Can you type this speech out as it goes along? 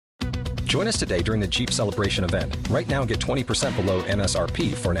Join us today during the Jeep Celebration event. Right now, get 20% below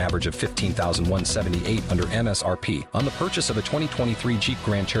MSRP for an average of $15,178 under MSRP on the purchase of a 2023 Jeep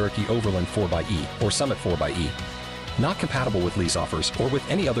Grand Cherokee Overland 4xE or Summit 4xE. Not compatible with lease offers or with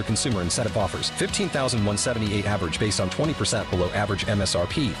any other consumer incentive offers. $15,178 average based on 20% below average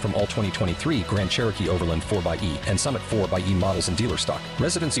MSRP from all 2023 Grand Cherokee Overland 4xE and Summit 4xE models in dealer stock.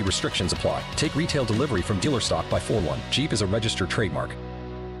 Residency restrictions apply. Take retail delivery from dealer stock by 4/1. Jeep is a registered trademark.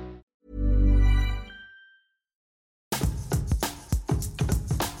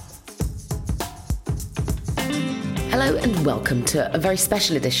 Hello and welcome to a very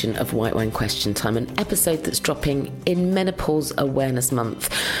special edition of White Wine Question Time, an episode that's dropping in Menopause Awareness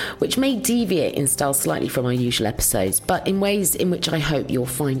Month, which may deviate in style slightly from our usual episodes, but in ways in which I hope you'll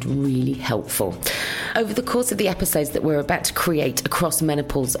find really helpful. Over the course of the episodes that we're about to create across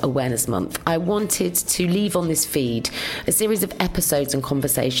Menopause Awareness Month, I wanted to leave on this feed a series of episodes and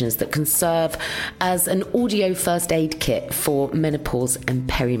conversations that can serve as an audio first aid kit for menopause and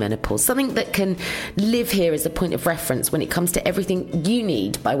perimenopause, something that can live here as a point of reference when it comes to everything you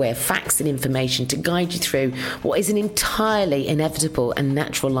need by way of facts and information to guide you through what is an entirely inevitable and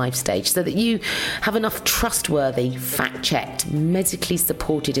natural life stage, so that you have enough trustworthy, fact-checked, medically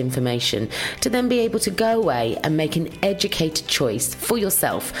supported information to then be able to go away and make an educated choice for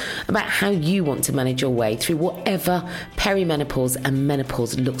yourself about how you want to manage your way through whatever perimenopause and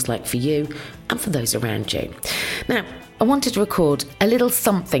menopause looks like for you and for those around you. Now, I wanted to record a little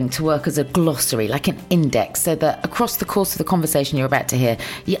something to work as a glossary, like an index, so that across the course of the conversation you're about to hear,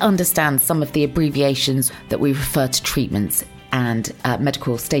 you understand some of the abbreviations that we refer to treatments and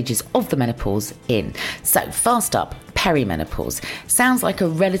medical stages of the menopause in. So, first up, perimenopause. Sounds like a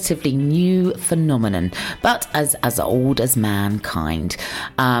relatively new phenomenon, but as old as mankind.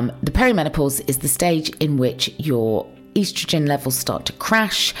 The perimenopause is the stage in which your estrogen levels start to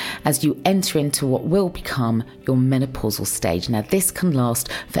crash as you enter into what will become your menopausal stage. Now, this can last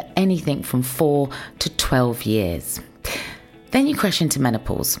for anything from 4 to 12 years. Then you crash into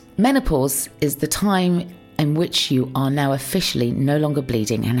menopause. Menopause is the time in which you are now officially no longer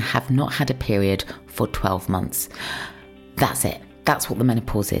bleeding and have not had a period for 12 months. That's it. That's what the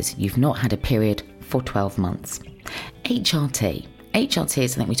menopause is. You've not had a period for 12 months. HRT. HRT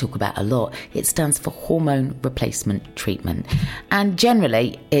is something we talk about a lot. It stands for hormone replacement treatment. And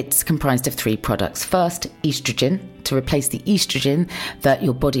generally, it's comprised of 3 products. First, estrogen, to replace the estrogen that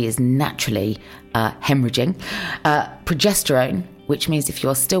your body is naturally hemorrhaging. Progesterone, which means if you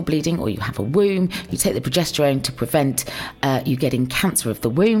are still bleeding or you have a womb, you take the progesterone to prevent you getting cancer of the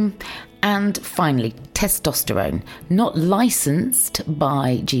womb. And finally, testosterone, not licensed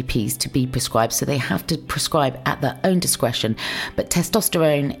by GPs to be prescribed, so they have to prescribe at their own discretion. But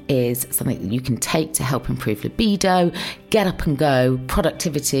testosterone is something that you can take to help improve libido, get up and go,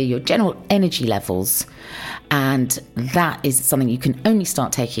 productivity, your general energy levels. And that is something you can only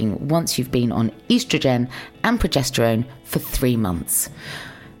start taking once you've been on estrogen and progesterone for 3 months.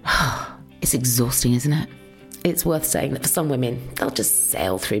 It's exhausting, isn't it? It's worth saying that for some women, they'll just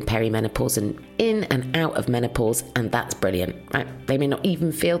sail through perimenopause and in and out of menopause, and that's brilliant, right? They may not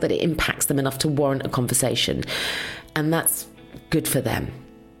even feel that it impacts them enough to warrant a conversation, and that's good for them.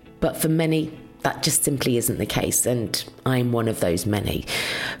 But for many, that just simply isn't the case, and I'm one of those many.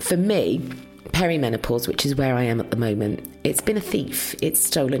 For me, perimenopause, which is where I am at the moment, it's been a thief. It's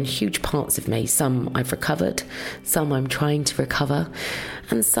stolen huge parts of me. Some I've recovered, some I'm trying to recover,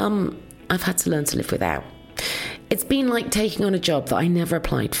 and some I've had to learn to live without. It's been like taking on a job that I never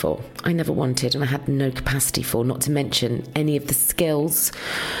applied for, I never wanted, and I had no capacity for, not to mention any of the skills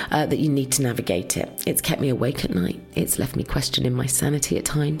that you need to navigate it. It's kept me awake at night. It's left me questioning my sanity at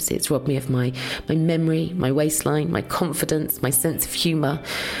times. It's robbed me of my memory, my waistline, my confidence, my sense of humour.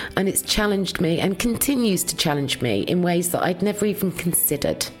 And it's challenged me and continues to challenge me in ways that I'd never even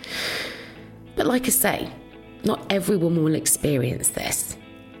considered. But like I say, not every woman will experience this.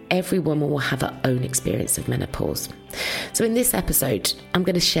 Every woman will have her own experience of menopause. So in this episode, I'm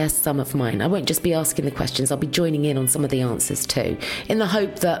going to share some of mine. I won't just be asking the questions, I'll be joining in on some of the answers too, in the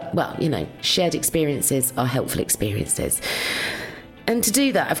hope that, shared experiences are helpful experiences. And to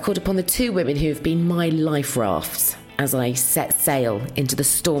do that, I've called upon the 2 women who have been my life rafts as I set sail into the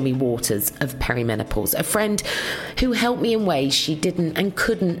stormy waters of perimenopause. A friend who helped me in ways she didn't and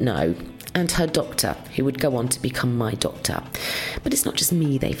couldn't know, and her doctor, who would go on to become my doctor. But it's not just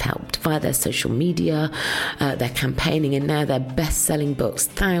me they've helped. Via their social media, their campaigning, and now their best-selling books,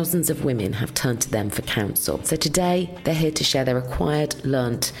 thousands of women have turned to them for counsel. So today, they're here to share their acquired,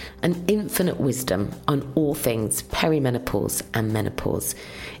 learnt, and infinite wisdom on all things perimenopause and menopause.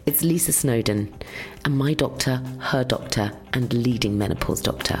 It's Lisa Snowdon, and my doctor, her doctor, and leading menopause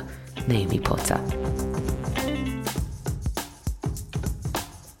doctor. Naomi Potter.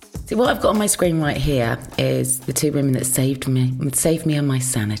 See, what I've got on my screen right here is the two women that saved me and my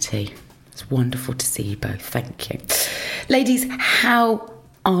sanity. It's wonderful to see you both. Thank you. Ladies, how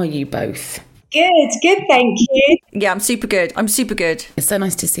are you both? Good, thank you. Yeah, I'm super good. It's so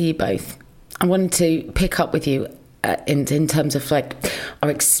nice to see you both. I wanted to pick up with you in terms of like our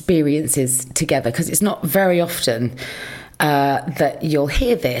experiences together, because it's not very often that you'll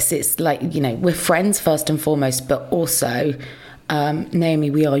hear this. It's like, you know, we're friends first and foremost, but also, Naomi,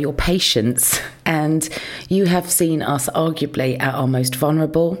 we are your patients, and you have seen us arguably at our most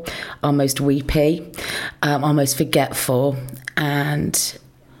vulnerable, our most weepy, our most forgetful, and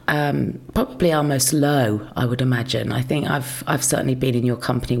probably our most low, I would imagine. I think I've certainly been in your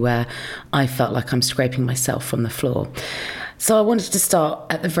company where I felt like I'm scraping myself from the floor. So I wanted to start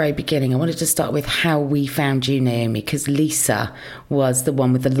at the very beginning. I wanted to start with how we found you, Naomi, because Lisa was the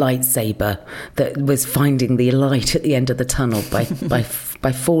one with the lightsaber that was finding the light at the end of the tunnel by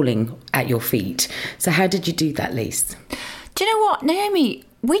falling at your feet. So how did you do that, Lisa? Do you know what, Naomi?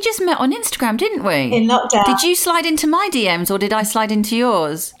 We just met on Instagram, didn't we? In lockdown. Did you slide into my DMs or did I slide into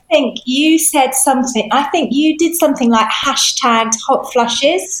yours? I think you said something. I think you did something like hashtagged hot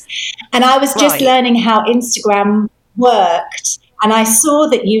flushes. And I was just learning how Instagram worked. And I saw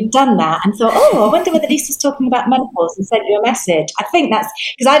that you'd done that and thought, I wonder whether Lisa's talking about menopause, and sent you a message. I think that's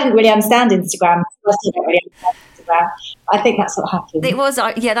because I didn't really understand Instagram. I still don't really understand Instagram. I think that's what happened. It was,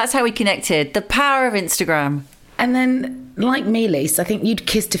 that's how we connected. The power of Instagram. And then, like me, Lisa, I think you'd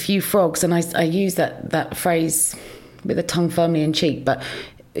kissed a few frogs, and I use that phrase with a tongue firmly in cheek, but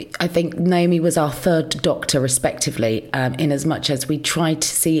I think Naomi was our third doctor, respectively, in as much as we tried to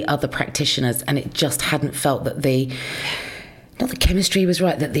see other practitioners, and it just hadn't felt that not the chemistry was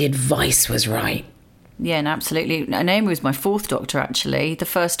right, that the advice was right. Yeah, no, absolutely. Naomi was my fourth doctor, actually. The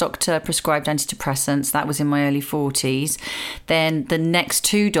first doctor prescribed antidepressants. That was in my early 40s. Then the next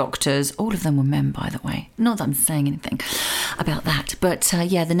two doctors, all of them were men, by the way. Not that I'm saying anything about that. But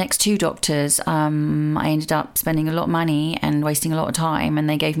the next two doctors, I ended up spending a lot of money and wasting a lot of time. And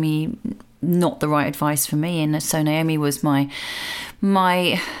they gave me not the right advice for me. And so Naomi was my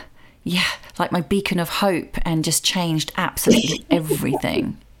beacon of hope, and just changed absolutely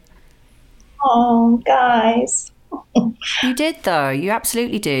everything. Oh, guys. You did, though. You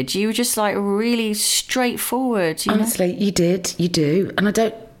absolutely did. You were just like really straightforward. Honestly, you did. You do. And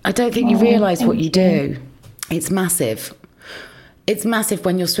I don't think you realise what you do. It's massive. It's massive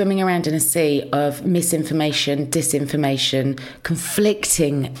when you're swimming around in a sea of misinformation, disinformation,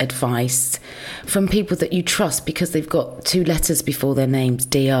 conflicting advice from people that you trust because they've got two letters before their names,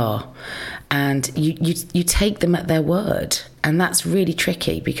 DR. And you take them at their word. And that's really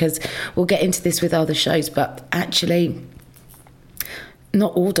tricky, because we'll get into this with other shows, but actually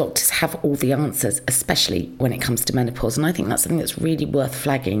not all doctors have all the answers, especially when it comes to menopause. And I think that's something that's really worth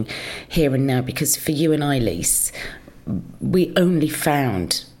flagging here and now, because for you and I, Lise, we only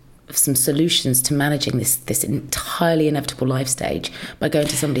found some solutions to managing this entirely inevitable life stage by going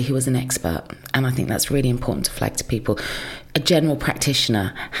to somebody who was an expert. And I think that's really important to flag to people. A general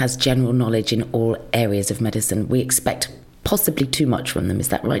practitioner has general knowledge in all areas of medicine. We expect possibly too much from them. Is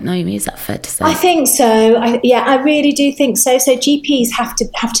that right, Naomi? Is that fair to say? I think so. I really do think so. So GPs have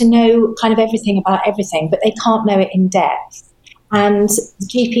to know kind of everything about everything, but they can't know it in depth. And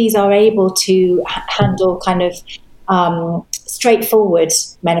GPs are able to handle kind of straightforward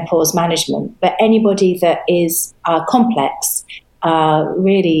menopause management, but anybody that is complex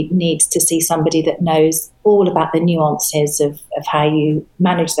really needs to see somebody that knows all about the nuances of how you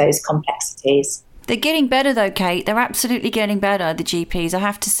manage those complexities. They're getting better, though, Kate. They're absolutely getting better, the GPs, I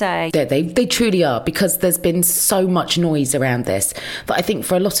have to say. Yeah, they truly are, because there's been so much noise around this that I think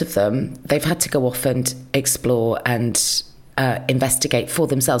for a lot of them, they've had to go off and explore and investigate for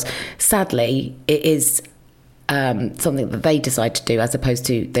themselves. Sadly, it is something that they decide to do, as opposed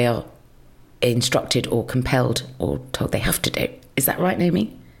to they are instructed or compelled or told they have to do. Is that right,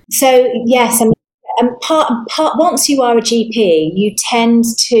 Naomi? So, yes, and part once you are a GP, you tend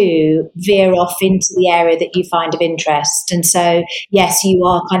to veer off into the area that you find of interest. And so, yes, you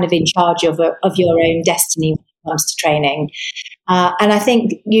are kind of in charge of your own destiny when it comes to training. And I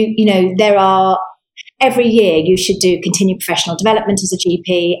think, there are, every year you should do continued professional development as a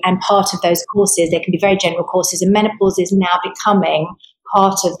GP, and part of those courses, they can be very general courses, and menopause is now becoming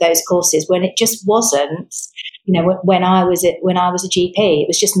part of those courses when it just wasn't. When I was a GP, it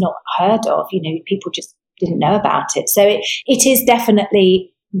was just not heard of. People just didn't know about it. So it is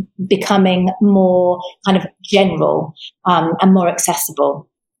definitely becoming more kind of general and more accessible.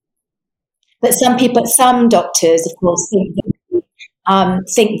 But some doctors, of course, think that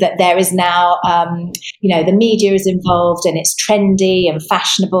think that there is now, the media is involved and it's trendy and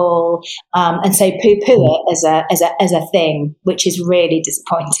fashionable, and so poo-poo it as a thing, which is really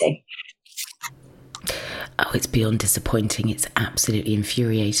disappointing. Oh, it's beyond disappointing. It's absolutely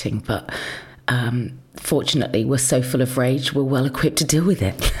infuriating. But fortunately, we're so full of rage, we're well equipped to deal with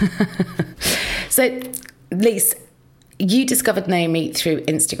it. So, Lise, you discovered Naomi through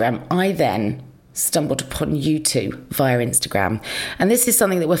Instagram. I then stumbled upon you two via Instagram. And this is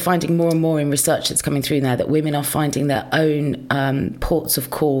something that we're finding more and more in research that's coming through now, that women are finding their own ports of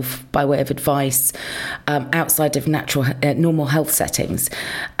call by way of advice outside of normal health settings.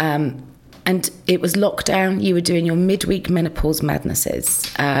 And it was lockdown. You were doing your midweek menopause madness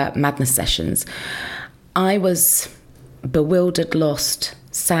sessions. I was bewildered, lost,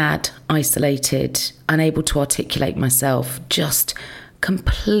 sad, isolated, unable to articulate myself, just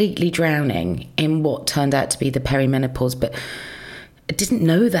completely drowning in what turned out to be the perimenopause. But I didn't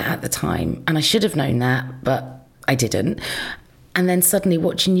know that at the time, and I should have known that, but I didn't. And then suddenly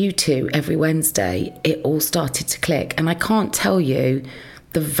watching you two every Wednesday, it all started to click. And I can't tell you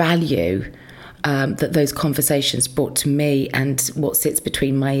the value that those conversations brought to me and what sits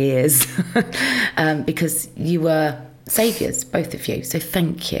between my ears, because you were saviours, both of you. So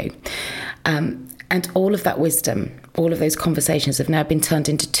thank you. And all of that wisdom, all of those conversations have now been turned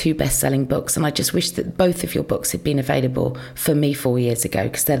into 2 best-selling books. And I just wish that both of your books had been available for me 4 years ago,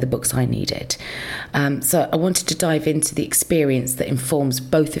 because they're the books I needed. So I wanted to dive into the experience that informs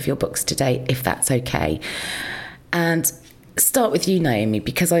both of your books today, if that's okay. And start with you, Naomi,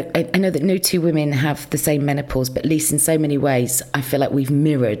 because I know that no 2 women have the same menopause, but at least in so many ways, I feel like we've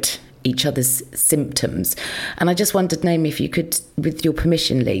mirrored each other's symptoms. And I just wondered, Naomi, if you could, with your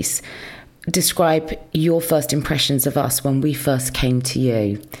permission, Lise, describe your first impressions of us when we first came to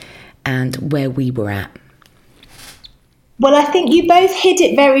you and where we were at. Well, I think you both hid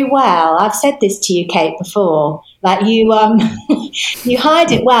it very well. I've said this to you, Kate, before. Like you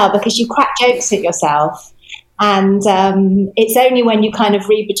hide it well because you crack jokes at yourself. And it's only when you kind of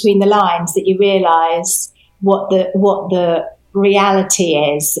read between the lines that you realise what the reality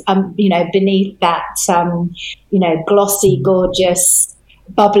is, beneath that, glossy, gorgeous,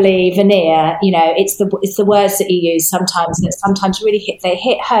 bubbly veneer. It's the words that you use sometimes that sometimes really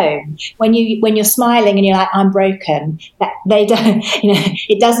hit home when you're smiling and you're like, I'm broken. That they don't,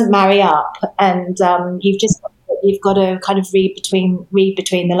 it doesn't marry up, and you've got to kind of read between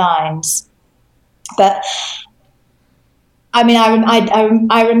the lines. But I mean,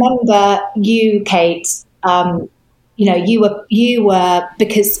 I remember you, Kate. You were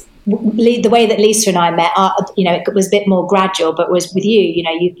because the way that Lisa and I met, it was a bit more gradual, but was with you.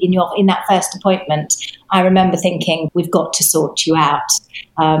 In that first appointment, I remember thinking, we've got to sort you out,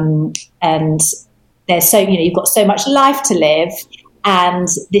 and there's you've got so much life to live, and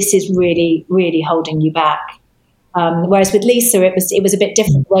this is really, really holding you back. Whereas with Lisa, it was a bit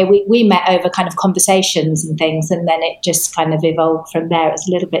different. The way we met over kind of conversations and things, and then it just kind of evolved from there. It was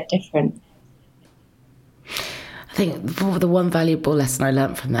a little bit different. I think the one valuable lesson I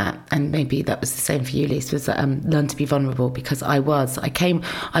learned from that, and maybe that was the same for you, Lisa, was learn to be vulnerable, because I was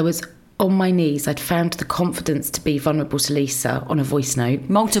on my knees. I'd found the confidence to be vulnerable to Lisa on a voice note.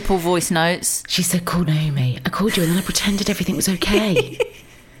 Multiple voice notes. She said, call Naomi. I called you and then I pretended everything was okay.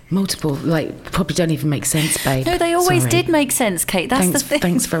 Multiple, probably don't even make sense, babe. No, they always did make sense, Kate. That's the thing.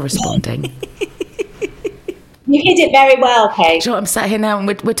 Thanks for responding. You hid it very well, Kate. Do you know what? I'm sat here now and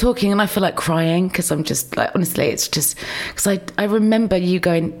we're talking and I feel like crying because I'm just honestly, it's just because I remember you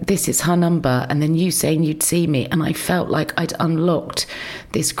going, this is her number, and then you saying you'd see me, and I felt like I'd unlocked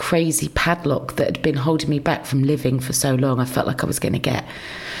this crazy padlock that had been holding me back from living for so long. I felt like I was going to get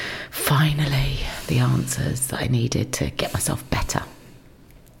finally the answers that I needed to get myself better.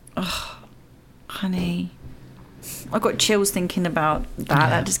 Oh, honey, I got chills thinking about that. Yeah.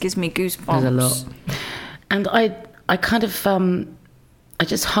 That just gives me goosebumps. There's a lot. And I kind of, I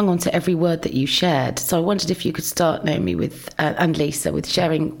just hung on to every word that you shared. So I wondered if you could start, Naomi, with and Lisa, with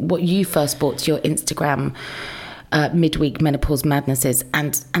sharing what you first brought to your Instagram midweek menopause madnesses,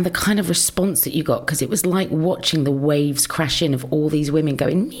 and the kind of response that you got, because it was like watching the waves crash in of all these women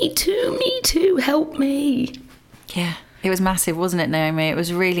going, me too, help me. Yeah, it was massive, wasn't it, Naomi? It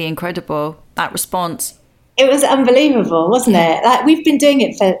was really incredible, that response. It was unbelievable, wasn't it? Like, we've been doing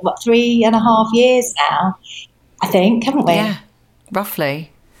it for 3.5 years now, I think, haven't we? Yeah,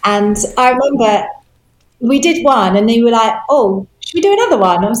 roughly. And I remember we did one and you were like, oh, should we do another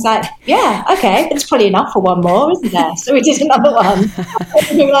one? I was like, yeah, okay, it's probably enough for one more, isn't there? So we did another one.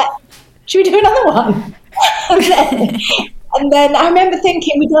 And you were like, should we do another one? And then I remember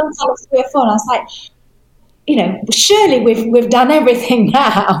thinking, we'd done kind of 3 or 4, and I was like, surely we've done everything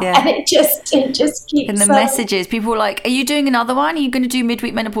now. Yeah. And it just keeps. And the messages, people were like, are you doing another one? Are you going to do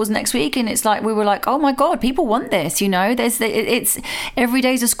midweek menopause next week? And it's like, we were like, oh my God, people want this, it's every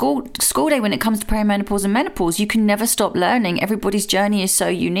day's a school day when it comes to perimenopause and menopause. You can never stop learning. Everybody's journey is so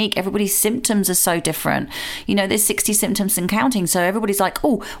unique. Everybody's symptoms are so different. There's 60 symptoms and counting. So everybody's like,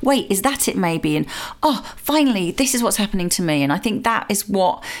 oh, wait, is that it maybe? And finally, this is what's happening to me. And I think that is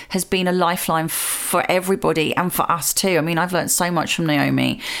what has been a lifeline for everybody and for us too. I mean, I've learned so much from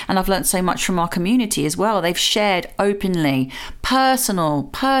Naomi, and I've learned so much from our community as well. They've shared openly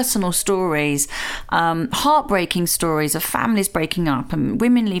personal stories, heartbreaking stories of families breaking up and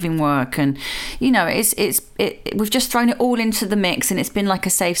women leaving work, and we've just thrown it all into the mix, and it's been like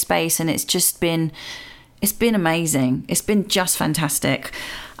a safe space, and it's been amazing. It's been just fantastic.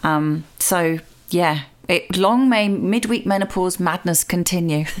 So yeah, long may midweek menopause madness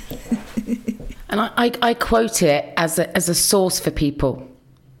continue. And I quote it as a source for people.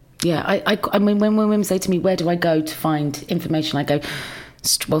 Yeah, I mean, when women say to me, where do I go to find information? I go,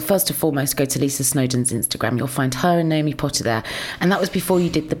 well, first and foremost, go to Lisa Snowdon's Instagram. You'll find her and Naomi Potter there. And that was before you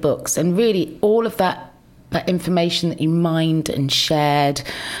did the books. And really, all of that information that you mined and shared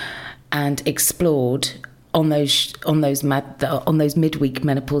and explored on those midweek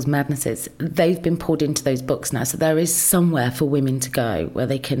menopause madnesses, they've been poured into those books now. So there is somewhere for women to go where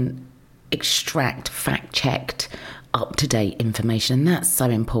they can extract fact-checked, up-to-date information, and that's so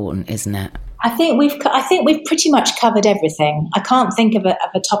important, isn't it? I think we've pretty much covered everything. I can't think of a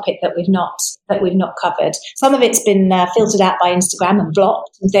topic that we've not covered. Some of it's been filtered out by Instagram and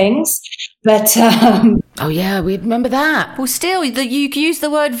blocked and things, but oh yeah, we remember that. Well, still, you use the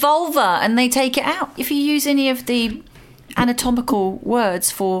word vulva and they take it out. If you use any of the anatomical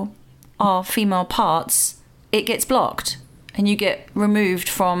words for our female parts, it gets blocked. And you get removed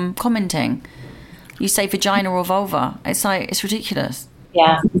from commenting. You say vagina or vulva. It's like, it's ridiculous.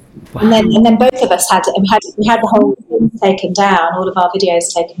 Yeah. Wow. And then both of us had the whole thing taken down, all of our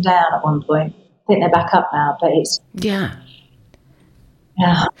videos taken down at one point. I think they're back up now, but it's... Yeah.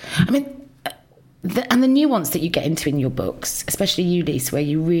 Yeah. I mean, and the nuance that you get into in your books, especially you, Lisa, where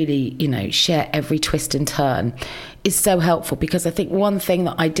you really, share every twist and turn, is so helpful, because I think one thing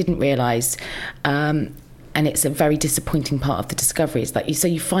that I didn't realise, and it's a very disappointing part of the discovery, is that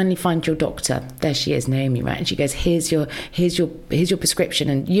you finally find your doctor. There she is, Naomi, right? And she goes, here's your prescription.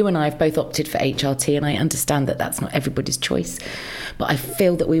 And you and I have both opted for HRT, and I understand that that's not everybody's choice, but I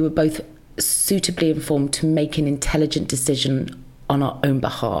feel that we were both suitably informed to make an intelligent decision on our own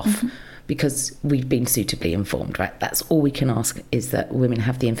behalf. Mm-hmm. Because we've been suitably informed, right? That's all we can ask, is that women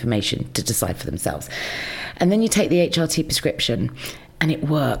have the information to decide for themselves. And then you take the HRT prescription and it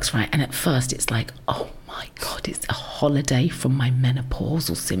works, right? And at first it's like, oh my God, it's a holiday from my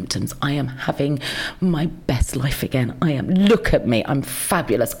menopausal symptoms. I am having my best life again. Look at me, I'm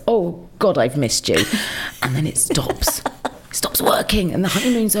fabulous. Oh God, I've missed you. And then it stops. Stops working, and the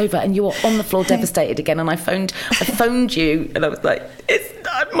honeymoon's over, and you're on the floor devastated again. And I phoned you, and I was like, it's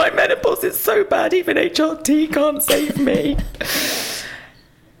not, my menopause is so bad, even HRT can't save me.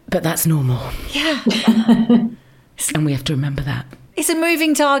 But that's normal. Yeah. And we have to remember that. It's a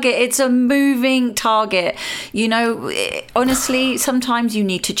moving target. Honestly, sometimes you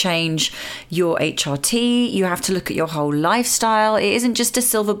need to change your HRT. You have to look at your whole lifestyle. It isn't just a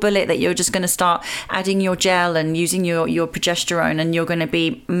silver bullet that you're just going to start adding your gel and using your progesterone and you're going to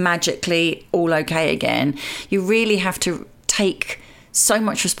be magically all okay again. You really have to take so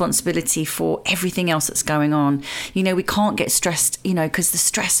much responsibility for everything else that's going on. We can't get stressed, because the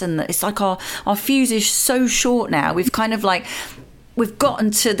stress it's like our fuse is so short now. We've kind of like... We've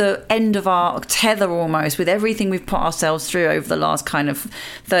gotten to the end of our tether almost with everything we've put ourselves through over the last kind of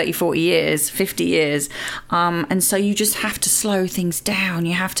 30, 40 years, 50 years. And so you just have to slow things down.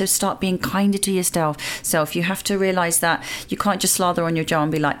 You have to start being kinder to yourself. You have to realise that you can't just slather on your jar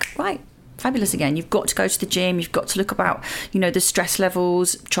and be like, right, fabulous again. You've got to go to the gym. You've got to look about, the stress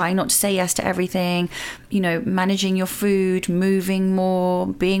levels, trying not to say yes to everything, managing your food, moving more,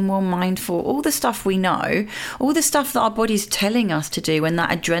 being more mindful, all the stuff we know, all the stuff that our body's telling us to do when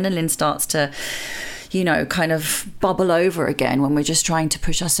that adrenaline starts to, kind of bubble over again when we're just trying to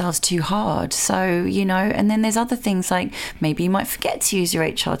push ourselves too hard. So, and then there's other things like maybe you might forget to use your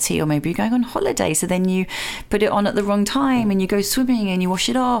HRT, or maybe you're going on holiday. So then you put it on at the wrong time and you go swimming and you wash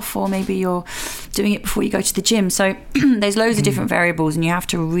it off, or maybe you're doing it before you go to the gym. So there's loads of different variables and you have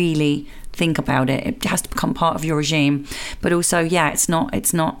to really think about it. It has to become part of your regime. But also, it's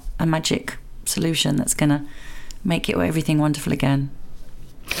not a magic solution that's going to make everything wonderful again.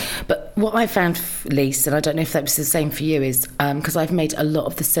 But what I found, Lise, and I don't know if that was the same for you, is because I've made a lot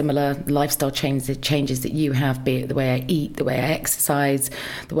of the similar lifestyle changes that you have, be it the way I eat, the way I exercise,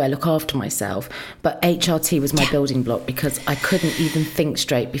 the way I look after myself. But HRT was my building block because I couldn't even think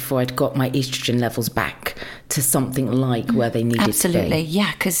straight before I'd got my estrogen levels back to something like where they needed to be. Absolutely,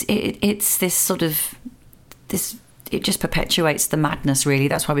 yeah, because it's this sort of this. It just perpetuates the madness, really.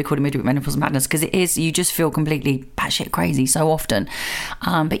 That's why we call it midweek menopause madness, because it is, you just feel completely batshit crazy so often.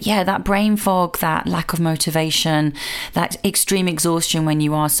 But yeah, that brain fog, that lack of motivation, that extreme exhaustion when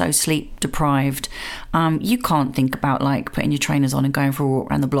you are so sleep deprived, you can't think about like putting your trainers on and going for a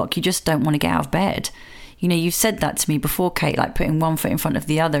walk around the block. You just don't want to get out of bed. You know, you've said that to me before, Kate, like putting one foot in front of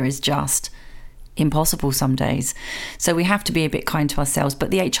the other is just impossible some days. So we have to be a bit kind to ourselves. But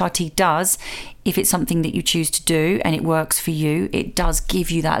the HRT does, if it's something that you choose to do and it works for you, it does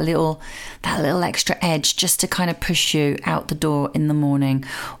give you that little extra edge just to kind of push you out the door in the morning,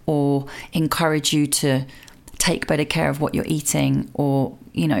 or encourage you to take better care of what you're eating, or,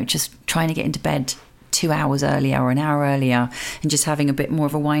 you know, just trying to get into bed 2 hours earlier or an hour earlier, and just having a bit more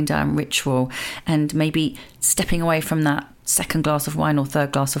of a wind down ritual, and maybe stepping away from that second glass of wine or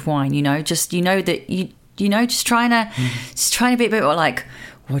third glass of wine, you know, just, you know, that just trying to be a bit more like,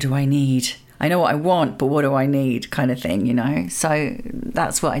 what do I need? I know what I want, but what do I need, kind of thing, you know. So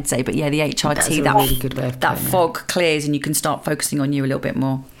that's what I'd say. But yeah, the HRT, that really good way of that fog clears and you can start focusing on you a little bit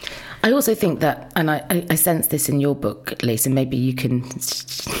more. I also think that, and I sense this in your book, Lisa, maybe you can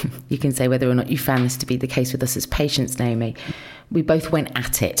say whether or not you found this to be the case with us as patients, Naomi. We both went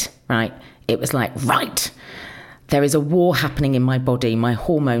at it, right? It was like, right, there is a war happening in my body. My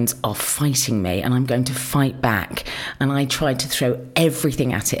hormones are fighting me and I'm going to fight back. And I tried to throw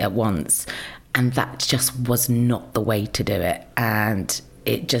everything at it at once. And that just was not the way to do it. And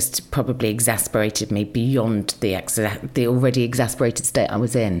it just probably exasperated me beyond the already exasperated state I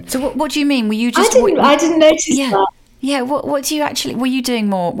was in. So what do you mean? Were you just... I didn't notice that. Yeah, what do you actually... Were you doing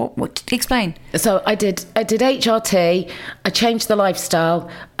more? What explain. So I did HRT. I changed the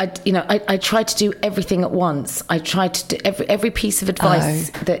lifestyle. I tried to do everything at once. I tried to do every piece of advice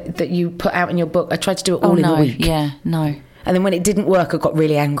that you put out in your book. I tried to do it all in a week. Yeah, no. And then when it didn't work, I got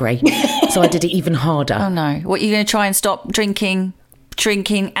really angry. So I did it even harder. Oh no! What, are you going to try and stop drinking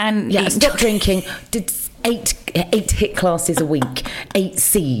and eat? Stop drinking. Did 8 HIIT classes a week, 8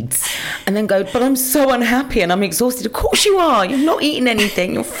 seeds, and then go, but I'm so unhappy and I'm exhausted. Of course you are. You're not eating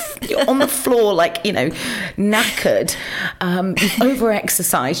anything. You're on the floor like, you know, knackered. You've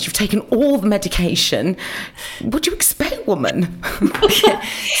over-exercised. You've taken all the medication. What do you expect, woman?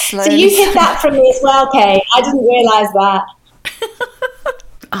 So you hid that from me as well, Kate. I didn't realise that.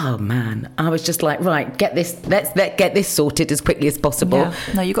 Oh man, I was just like, right, let's get this sorted as quickly as possible. Yeah.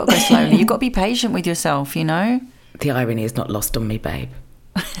 No, you've got to go slowly. You've got to be patient with yourself, you know. The irony is not lost on me, babe.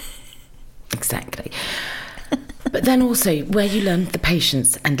 Exactly. But then also where you learn the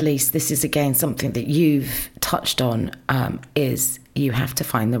patience, and Lise, this is again something that you've touched on, is you have to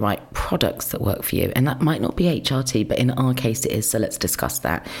find the right products that work for you. And that might not be HRT, but in our case it is, so let's discuss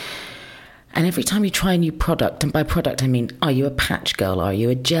that. And every time you try a new product, and by product I mean, are you a patch girl? Are you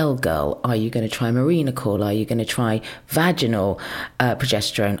a gel girl? Are you going to try Marinacore? Are you going to try vaginal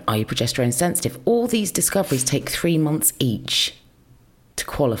progesterone? Are you progesterone sensitive? All these discoveries take 3 months each to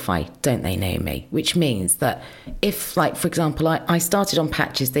qualify, don't they, Naomi? Which means that if, like, for example, I started on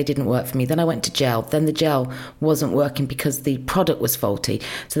patches, they didn't work for me. Then I went to gel. Then the gel wasn't working because the product was faulty.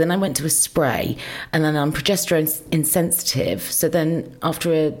 So then I went to a spray, and then I'm progesterone insensitive. So then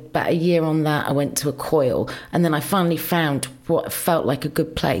after about a year on that, I went to a coil. And then I finally found what felt like a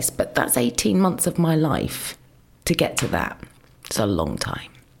good place. But that's 18 months of my life to get to that. It's a long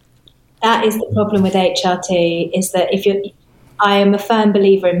time. That is the problem with HRT, is that I am a firm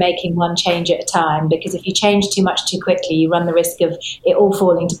believer in making one change at a time, because if you change too much too quickly, you run the risk of it all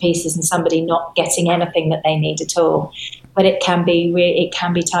falling to pieces and somebody not getting anything that they need at all. But it can be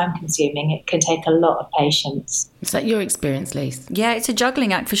time consuming. It can take a lot of patience. Is that your experience, Lise? Yeah, it's a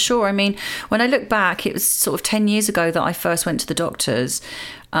juggling act for sure. I mean, when I look back, it was sort of 10 years ago that I first went to the doctors,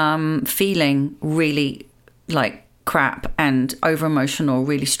 feeling really like crap and over emotional,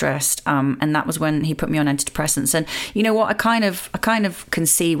 really stressed, and that was when he put me on antidepressants. And you know what, I kind of can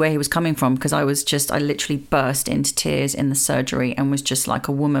see where he was coming from, because I literally burst into tears in the surgery and was just like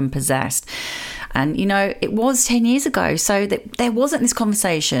a woman possessed. And, you know, it was 10 years ago, so that there wasn't this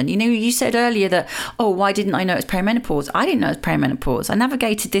conversation. You know, you said earlier that, oh, why didn't I know it was perimenopause? I didn't know it was perimenopause. I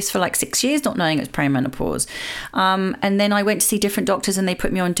navigated this for like 6 years not knowing it was perimenopause. And then I went to see different doctors and they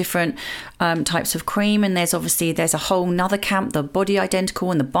put me on different types of cream. And there's there's a whole nother camp, the body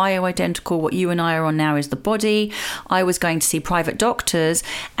identical and the bioidentical. What you and I are on now is the body. I was going to see private doctors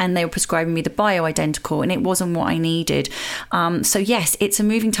and they were prescribing me the bioidentical, and it wasn't what I needed. So yes, it's a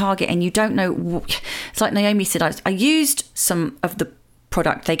moving target, and you don't know. It's like Naomi said, I used some of the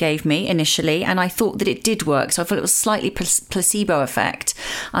product they gave me initially, and I thought that it did work. So I thought it was slightly placebo effect.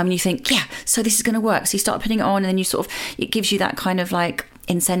 You think, yeah, so this is going to work. So you start putting it on, and then you sort of, it gives you that kind of like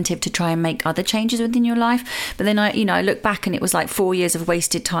incentive to try and make other changes within your life. But then I look back, and it was like 4 years of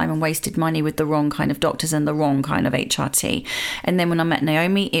wasted time and wasted money with the wrong kind of doctors and the wrong kind of HRT. And then when I met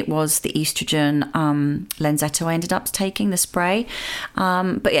Naomi, it was the estrogen Lenzetto I ended up taking, the spray.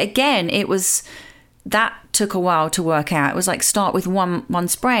 But again, it was, that took a while to work out. It was like, start with one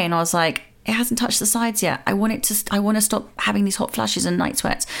spray, and I was like, it hasn't touched the sides yet. I want to stop having these hot flashes and night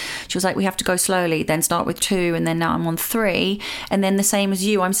sweats. She was like, we have to go slowly, then start with 2, and then now I'm on 3. And then the same as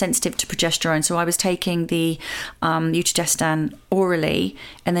you, I'm sensitive to progesterone. So I was taking the Utrogestan orally,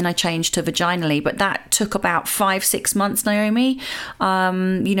 and then I changed to vaginally. But that took about 5-6 months, Naomi.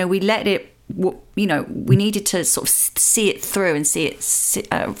 We let it, we needed to sort of see it through and see it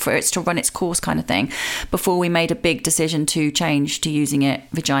for it to run its course, kind of thing, before we made a big decision to change to using it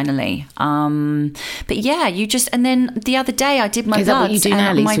vaginally. But yeah, and then the other day I did my bloods. Is that what you do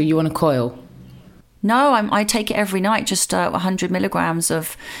now, Lisa? You on a coil? No, I take it every night, just 100 milligrams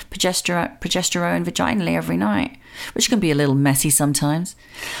of progesterone vaginally every night, which can be a little messy sometimes.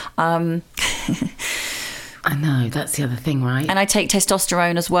 I know, that's the other thing, right? And I take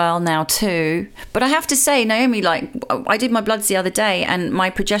testosterone as well now too. But I have to say, Naomi, like, I did my bloods the other day, and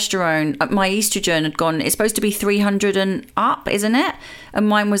my progesterone, my estrogen had gone, it's supposed to be 300 and up, isn't it? And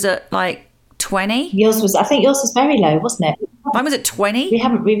mine was at like 20. I think yours was very low, wasn't it? Mine was at 20. We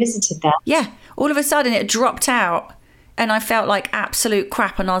haven't revisited that. Yeah. All of a sudden it dropped out. And I felt like absolute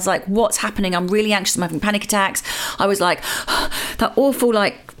crap. And I was like, what's happening? I'm really anxious. I'm having panic attacks. I was like, that awful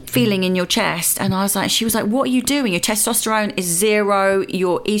like feeling in your chest. And she was like, what are you doing? Your testosterone is 0.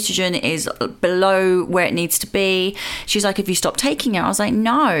 Your estrogen is below where it needs to be. She's like, have you stopped taking it? I was like,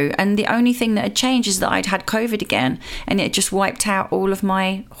 no. And the only thing that had changed is that I'd had COVID again. And it just wiped out all of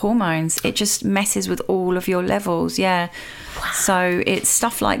my hormones. It just messes with all of your levels. Yeah. Wow. So it's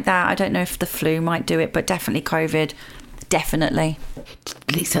stuff like that. I don't know if the flu might do it, but definitely COVID. Definitely.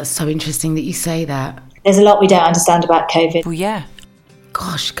 Lisa, that's so interesting that you say that. There's a lot we don't understand about COVID. Well, yeah.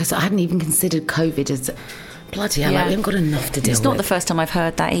 Gosh, because I hadn't even considered COVID as bloody hell. Like, we haven't got enough to deal with. It's not the first time I've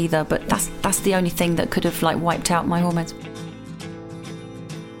heard that either, but that's the only thing that could have like wiped out my hormones.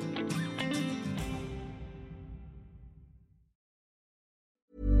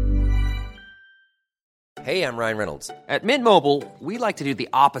 Hey, I'm Ryan Reynolds. At Mint Mobile, we like to do the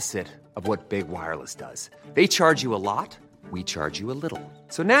opposite of what Big Wireless does. They charge you a lot, we charge you a little.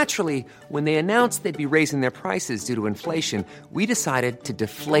 So naturally, when they announced they'd be raising their prices due to inflation, we decided to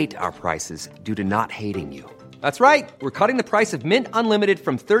deflate our prices due to not hating you. That's right. We're cutting the price of Mint Unlimited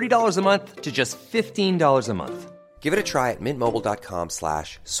from $30 a month to just $15 a month. Give it a try at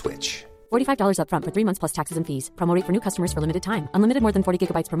mintmobile.com/switch. $45 up front for 3 months plus taxes and fees. Promo rate for new customers for limited time. Unlimited more than 40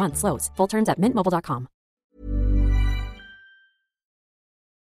 gigabytes per month. Slows full terms at mintmobile.com.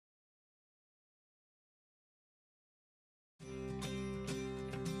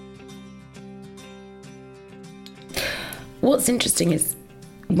 What's interesting is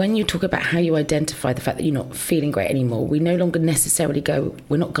when you talk about how you identify the fact that you're not feeling great anymore, we no longer necessarily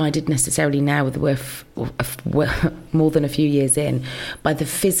we're not guided necessarily now with we're more than a few years in by the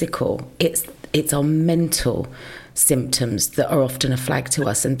physical. It's our mental symptoms that are often a flag to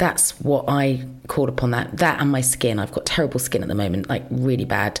us, and that's what I call upon, that and my skin. I've got terrible skin at the moment, like really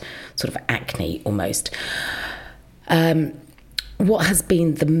bad sort of acne almost. What has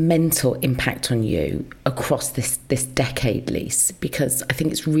been the mental impact on you across this decade, Lise? Because I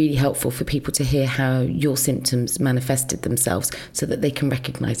think it's really helpful for people to hear how your symptoms manifested themselves so that they can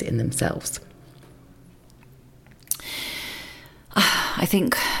recognise it in themselves. I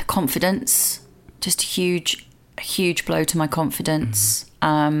think confidence, just a huge blow to my confidence.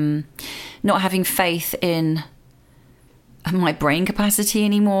 Not having faith in my brain capacity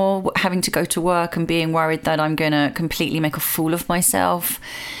anymore, having to go to work and being worried that I'm going to completely make a fool of myself.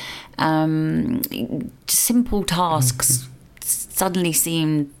 Simple tasks suddenly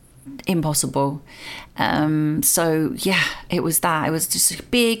seemed impossible. So yeah, it was that. It was just a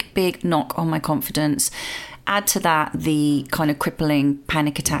big knock on my confidence. Add to that the kind of crippling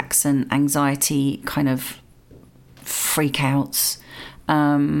panic attacks and anxiety kind of freakouts.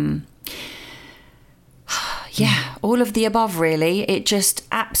 Yeah, all of the above, really. It just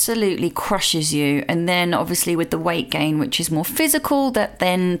absolutely crushes you. And then obviously with the weight gain, which is more physical, that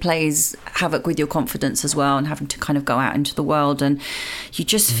then plays havoc with your confidence as well, and having to kind of go out into the world. And you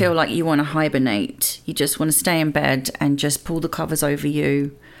just feel like you want to hibernate. You just want to stay in bed and just pull the covers over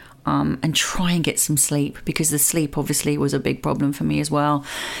you. And try and get some sleep, because the sleep obviously was a big problem for me as well.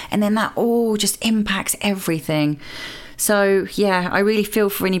 And then that all just impacts everything. So yeah, I really feel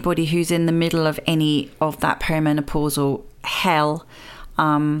for anybody who's in the middle of any of that perimenopausal hell.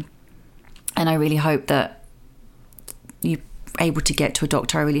 And I really hope that you're able to get to a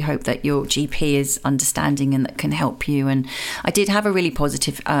doctor. I really hope that your GP is understanding and that can help you. And I did have a really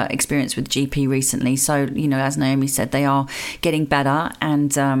positive experience with GP recently. So, you know, as Naomi said, they are getting better,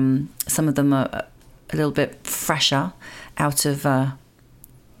 and some of them are a little bit fresher out of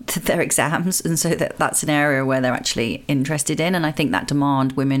their exams, and so that's an area where they're actually interested in. And I think that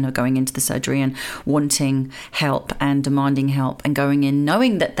demand, women are going into the surgery and wanting help and demanding help and going in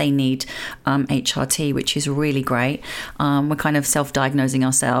knowing that they need HRT, which is really great. We're kind of self-diagnosing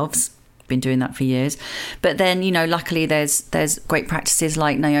ourselves. Been doing that for years, but then, you know, luckily there's great practices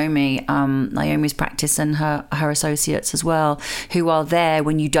like Naomi's practice and her associates as well, who are there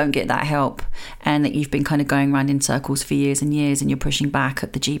when you don't get that help, and that you've been kind of going around in circles for years and years, and you're pushing back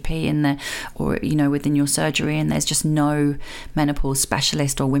at the GP in there, or, you know, within your surgery, and there's just no menopause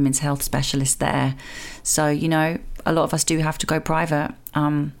specialist or women's health specialist there. So, you know, a lot of us do have to go private,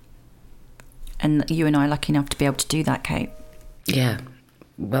 and you and I are lucky enough to be able to do that, Kate. Yeah.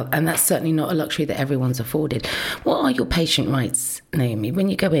 Well, and that's certainly not a luxury that everyone's afforded. What are your patient rights, Naomi, when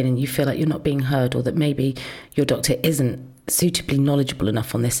you go in and you feel like you're not being heard, or that maybe your doctor isn't suitably knowledgeable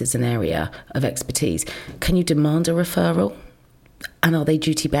enough on this as an area of expertise? Can you demand a referral? And are they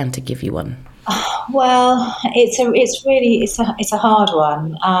duty bound to give you one? Well, it's a hard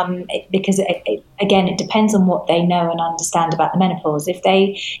one, because it depends on what they know and understand about the menopause. If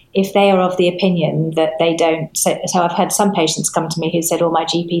they are of the opinion that they don't, so I've had some patients come to me who said, "Oh, my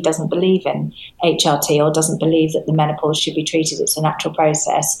GP doesn't believe in HRT or doesn't believe that the menopause should be treated; it's a natural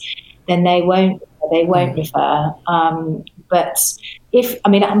process," then they won't refer. But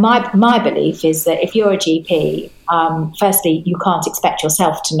my belief is that if you're a GP, firstly, you can't expect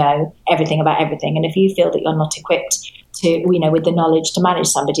yourself to know everything about everything. And if you feel that you're not equipped to, you know, with the knowledge to manage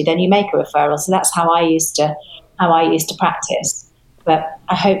somebody, then you make a referral. So that's how I used to practice. But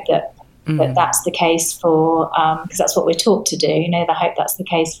I hope that that's the case for, because that's what we're taught to do. You know, I hope that's the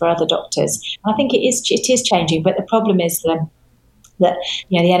case for other doctors. And I think it is changing. But the problem is that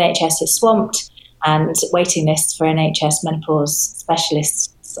you know, the NHS is swamped, and waiting lists for NHS menopause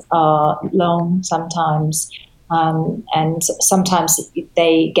specialists are long sometimes. And sometimes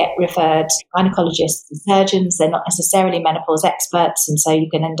they get referred to gynecologists and surgeons. They're not necessarily menopause experts, and so you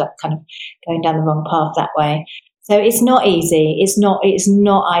can end up kind of going down the wrong path that way. So it's not easy. It's not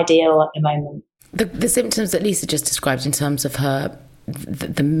ideal at the moment. The symptoms that Lisa just described in terms of her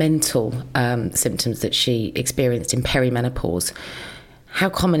the mental symptoms that she experienced in perimenopause, how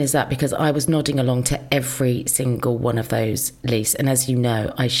common is that? Because I was nodding along to every single one of those, Lisa. And as you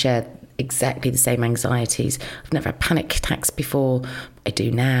know, I shared exactly the same anxieties. I've never had panic attacks before. I do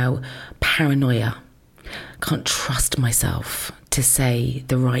now. Paranoia. Can't trust myself to say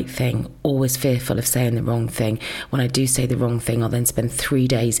the right thing. Always fearful of saying the wrong thing. When I do say the wrong thing, I'll then spend 3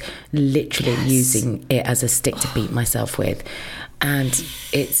 days literally using it as a stick to beat myself with. And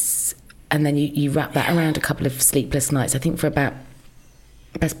then you wrap that around a couple of sleepless nights. I think for about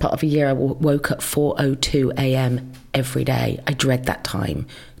the best part of a year, I woke at 4:02 a.m. every day. I dread that time.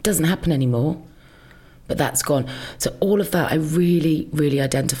 It doesn't happen anymore, but that's gone. So all of that I really, really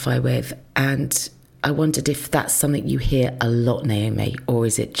identify with. And I wondered if that's something you hear a lot, Naomi, or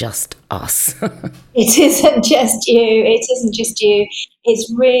is it just us? It isn't just you. It isn't just you.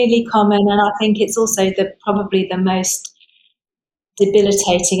 It's really common, and I think it's also probably the most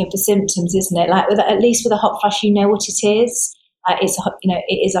debilitating of the symptoms, isn't it? Like at least with a hot flush, you know what it is. It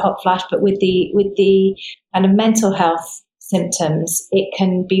is a hot flash, but with the kind of mental health symptoms, it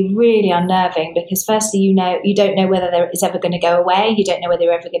can be really unnerving, because firstly, you don't know whether it's ever going to go away. You don't know whether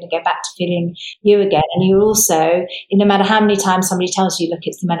you're ever going to go back to feeling you again. And you're also, no matter how many times somebody tells you, look,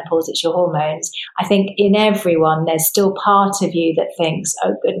 it's the menopause, it's your hormones, I think in everyone, there's still part of you that thinks,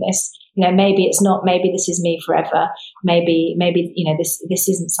 oh goodness, maybe it's not, maybe this is me forever. Maybe, this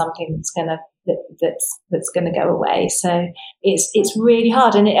isn't something that's going to go away. So it's really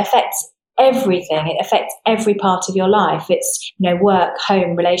hard, and it affects everything. It affects every part of your life. It's, work,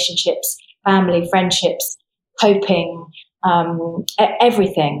 home, relationships, family, friendships, coping,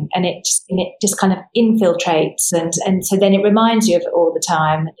 everything. And it just kind of infiltrates. And so then it reminds you of it all the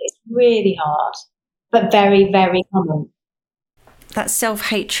time. It's really hard. but very, very common. That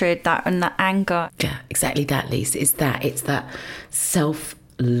self-hatred, and that anger. Yeah, exactly that, Lisa. It's that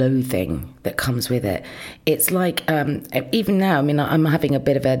self-loathing that comes with it. It's like, even now, I mean, I'm having a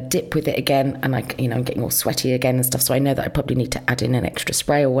bit of a dip with it again, and I'm getting all sweaty again and stuff, so I know that I probably need to add in an extra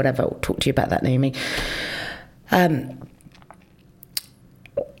spray or whatever. I'll talk to you about that, Naomi. I've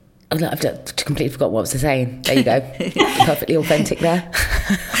just completely forgot what I was saying. There you go. Perfectly authentic there.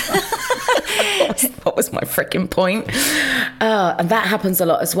 What was my freaking point? And that happens a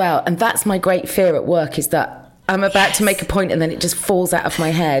lot as well. And that's my great fear at work, is that I'm about to make a point and then it just falls out of my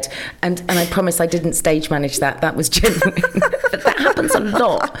head. And I promise I didn't stage manage that. That was genuine. But that happens a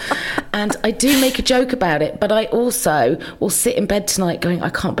lot. And I do make a joke about it. But I also will sit in bed tonight going, I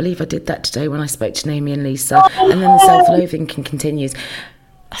can't believe I did that today when I spoke to Naomi and Lisa. And then the self-loathing continues.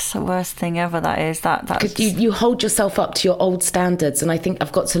 That's the worst thing ever, that is. Because you hold yourself up to your old standards, and I think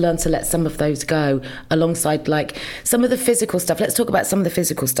I've got to learn to let some of those go alongside, like, some of the physical stuff. Let's talk about some of the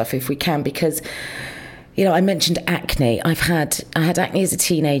physical stuff if we can, because, I mentioned acne. I had acne as a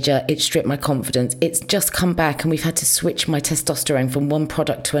teenager. It stripped my confidence. It's just come back, and we've had to switch my testosterone from one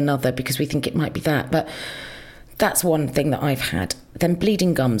product to another because we think it might be that. But that's one thing that I've had. Then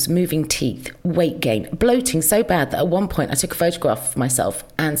bleeding gums, moving teeth, weight gain, bloating so bad that at one point I took a photograph of myself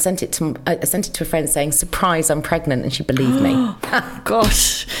and sent it to a friend saying, "Surprise, I'm pregnant," and she believed me.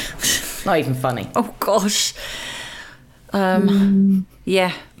 Gosh. Not even funny. Oh, gosh.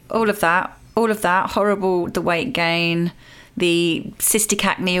 Yeah, all of that. Horrible, the weight gain, the cystic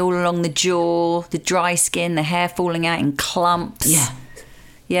acne all along the jaw, the dry skin, the hair falling out in clumps.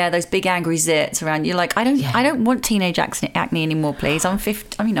 Yeah, those big angry zits around. You're like, I don't want teenage acne anymore, please. I'm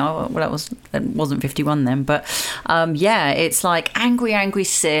 50. I mean, no, well, it wasn't 51 then, but it's like angry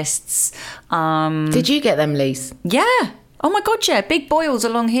cysts. Did you get them, Lise? Yeah. Oh my God, yeah. Big boils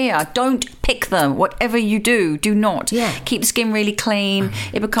along here. Don't pick them. Whatever you do not. Yeah. Keep the skin really clean.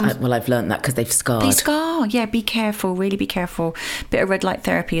 It becomes... Well, I've learned that because they've scarred. They scar. Yeah, be careful. Really be careful. Bit of red light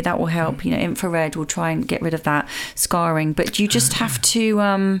therapy, that will help. Infrared will try and get rid of that scarring. But you just have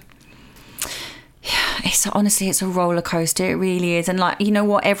to... it's a roller coaster. It really is. And not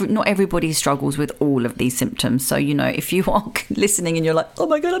everybody struggles with all of these symptoms. So, if you are listening and you're like, oh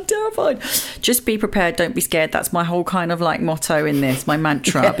my God, I'm terrified, just be prepared. Don't be scared. That's my whole kind of like motto in this, my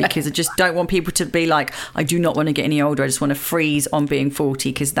mantra, because I just don't want people to be like, I do not want to get any older. I just want to freeze on being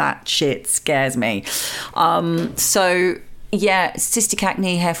 40 because that shit scares me. Yeah, cystic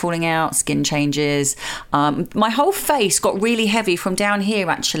acne, hair falling out, skin changes. My whole face got really heavy from down here,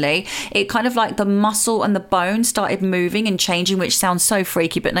 actually. It kind of like the muscle and the bone started moving and changing, which sounds so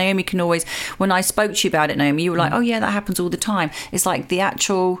freaky. But Naomi can always, when I spoke to you about it, Naomi, you were like, oh yeah, that happens all the time. It's like the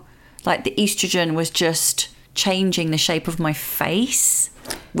estrogen was just changing the shape of my face,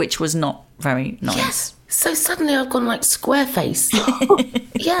 which was not very nice. Yes. So suddenly I've gone like square face.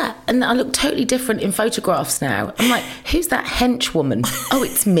 Yeah. And I look totally different in photographs now. I'm like, who's that hench woman? Oh,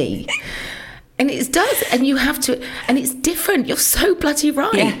 it's me. And it does. And you have to, and it's different. You're so bloody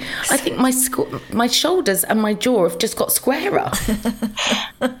right. Yeah. I think my shoulders and my jaw have just got squarer.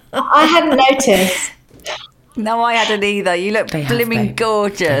 I hadn't noticed. No, I hadn't either. You look blooming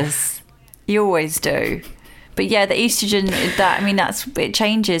gorgeous. You always do. But yeah, the estrogen, it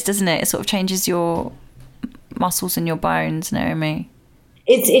changes, doesn't it? It sort of changes your muscles and your bones, Naomi.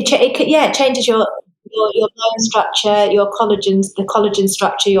 It changes your bone structure, the collagen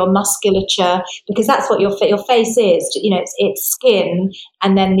structure, your musculature, because that's what your face is. It's skin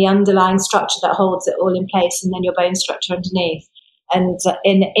and then the underlying structure that holds it all in place, and then your bone structure underneath. And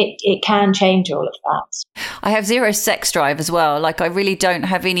it can change all of that. I have zero sex drive as well. Like, I really don't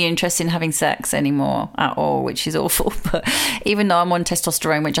have any interest in having sex anymore at all, which is awful. But even though I'm on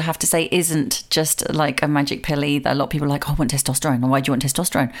testosterone, which I have to say isn't just like a magic pill either. A lot of people are like, oh, I want testosterone. And why do you want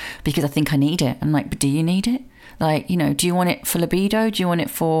testosterone? Because I think I need it. I'm like, but do you need it? Like, do you want it for libido? Do you want it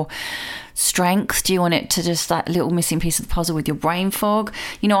for strength? Do you want it to just that little missing piece of the puzzle with your brain fog?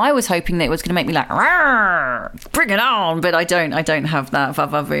 I was hoping that it was going to make me like, bring it on, but I don't have that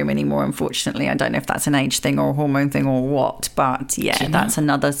vavavoom anymore, unfortunately. I don't know if that's an age thing or a hormone thing or what, but yeah, that's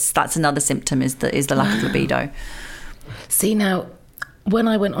another symptom is the lack of libido. See, now, when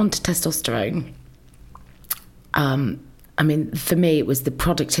I went on to testosterone, for me, it was the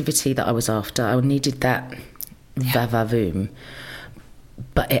productivity that I was after. I needed that vavavoom.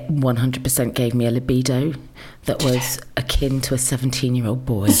 But it 100% gave me a libido that was akin to a 17-year-old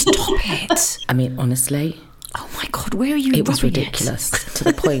boy. Stop it. I mean, honestly. Oh my God, where are you? It was ridiculous to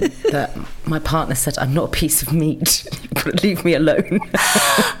the point that my partner said, I'm not a piece of meat. You've got to leave me alone.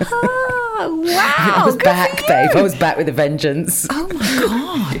 Oh, wow. I was back, babe. I was back with a vengeance. Oh my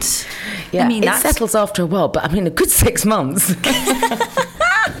God. Yeah, it settles after a while, but I mean, a good 6 months.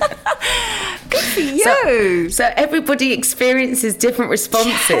 Good for you. So everybody experiences different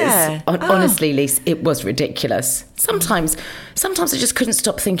responses. Yeah. Honestly, Lise, it was ridiculous. Sometimes I just couldn't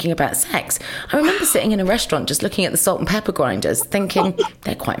stop thinking about sex. I remember sitting in a restaurant just looking at the salt and pepper grinders, thinking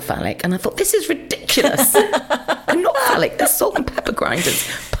they're quite phallic, and I thought, this is ridiculous. They're not phallic, they're salt and pepper grinders.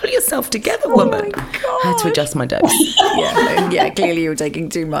 Pull yourself together, woman. I had to adjust my dose. Yeah, clearly you were taking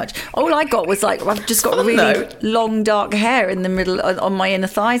too much. All I got was like, I've just got really long dark hair in the middle on my inner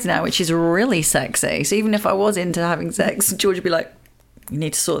thighs now, which is really sexy. So even if I was into having sex, George would be like, you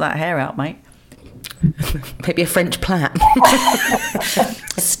need to sort that hair out, mate. Maybe a French plait.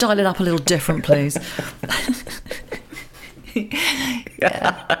 Style it up a little different, please.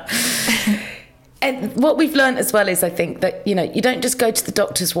 And what we've learned as well is, I think, that, you don't just go to the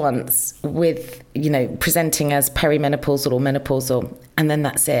doctors once with, presenting as perimenopausal or menopausal, and then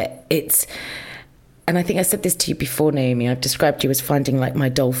that's it. And I think I said this to you before, Naomi, I've described you as finding like my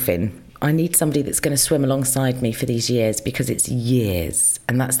dolphin. I need somebody that's going to swim alongside me for these years, because it's years.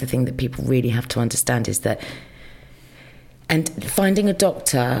 And that's the thing that people really have to understand, is that, and finding a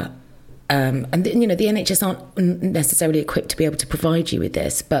doctor, and the NHS aren't necessarily equipped to be able to provide you with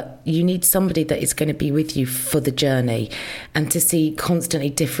this, but you need somebody that is going to be with you for the journey, and to see constantly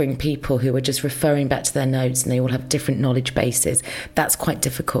differing people who are just referring back to their notes and they all have different knowledge bases. That's quite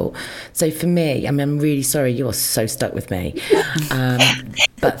difficult. So for me, I mean, I'm really sorry you're so stuck with me.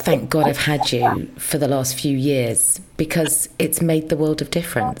 But thank God I've had you for the last few years, because it's made the world of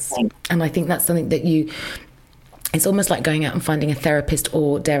difference. And I think that's something that it's almost like going out and finding a therapist,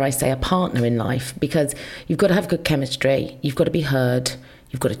 or dare I say a partner in life, because you've got to have good chemistry, you've got to be heard,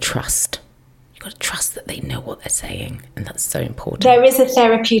 you've got to trust. You've got to trust that they know what they're saying, and that's so important. There is a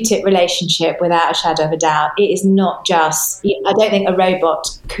therapeutic relationship without a shadow of a doubt. It is not just, I don't think a robot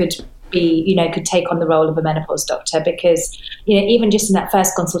could take on the role of a menopause doctor, because, even just in that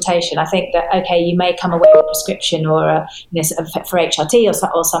first consultation, I think that, okay, you may come away with a prescription or for HRT or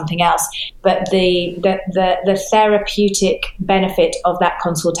something else, but the therapeutic benefit of that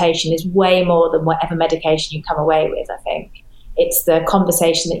consultation is way more than whatever medication you come away with, I think. It's the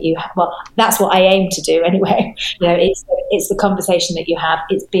conversation that you have. Well, that's what I aim to do anyway. It's the conversation that you have.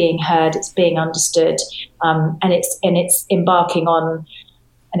 It's being heard. It's being understood, and it's embarking on.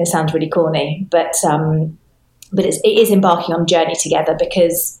 And it sounds really corny, but it is embarking on a journey together,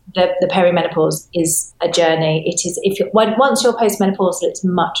 because the perimenopause is a journey. It is, once you're postmenopausal, it's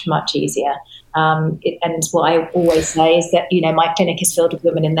much, much easier. And what I always say is that, my clinic is filled with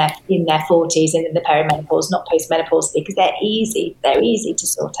women in their 40s and in the perimenopause, not postmenopausal, because they're easy to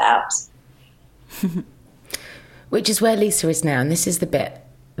sort out. Which is where Lisa is now, and this is the bit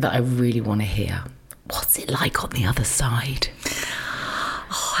that I really want to hear. What's it like on the other side?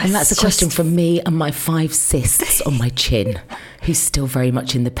 And that's a question from me and my 5 cysts on my chin, who's still very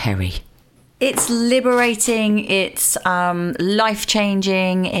much in the peri. It's liberating. It's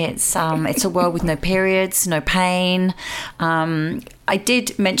life-changing. It's a world with no periods, no pain. I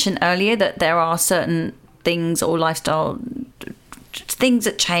did mention earlier that there are certain things or lifestyle things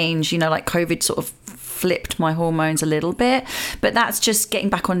that change, like COVID sort of flipped my hormones a little bit, but that's just getting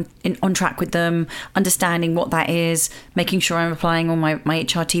back on track with them, understanding what that is, making sure I'm applying all my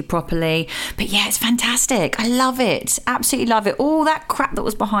HRT properly. But yeah, it's fantastic. I love it. Absolutely love it. All that crap that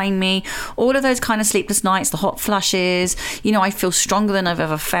was behind me, all of those kind of sleepless nights, the hot flushes, I feel stronger than I've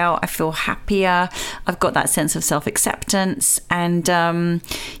ever felt. I feel happier. I've got that sense of self-acceptance. And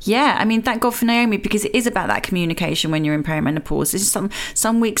thank God for Naomi, because it is about that communication when you're in perimenopause.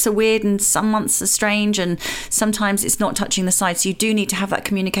 Some weeks are weird and some months are strange, and sometimes it's not touching the side. So you do need to have that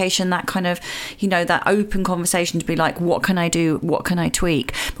communication, that kind of, that open conversation to be like, what can I do? What can I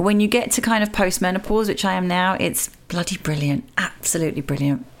tweak? But when you get to kind of post-menopause, which I am now, it's bloody brilliant. Absolutely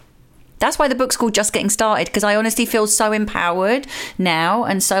brilliant. That's why the book's called Just Getting Started, because I honestly feel so empowered now.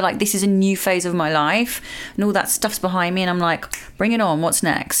 And so like, this is a new phase of my life and all that stuff's behind me. And I'm like, bring it on. What's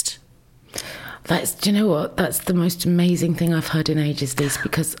next? Do you know what? That's the most amazing thing I've heard in ages, Liz,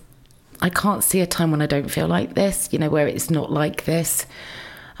 because I can't see a time when I don't feel like this, where it's not like this.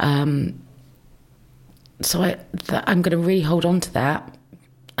 So I'm going to really hold on to that.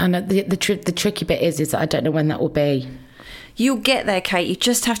 And the tricky bit is that I don't know when that will be. You'll get there, Kate. You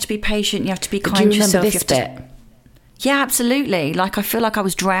just have to be patient. You have to be kind to yourself. Do you remember this bit? Yeah, absolutely. Like, I feel like I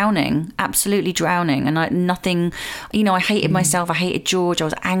was drowning, absolutely drowning. And I hated myself. I hated George. I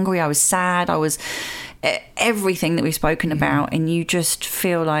was angry. I was sad. I was everything that we've spoken about. And you just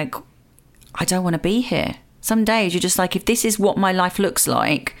feel like, I don't want to be here. Some days you're just like, if this is what my life looks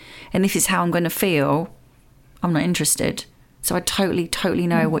like and this is how I'm going to feel, I'm not interested. So I totally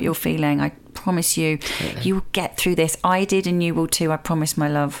know what you're feeling. I promise you, you will get through this. I did, and you will too. I promise, my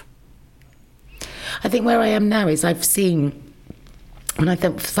love. I think where I am now is I've seen, when I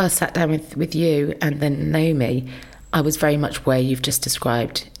first sat down with you and then Naomi, I was very much where you've just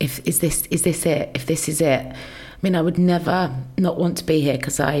described. Is this it? If this is it, I mean, I would never not want to be here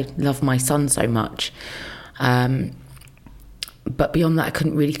because I love my son so much. But beyond that, I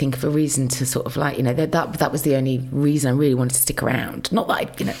couldn't really think of a reason to sort of like, that was the only reason I really wanted to stick around. Not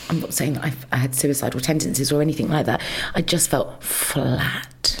that I'm not saying that I had suicidal tendencies or anything like that. I just felt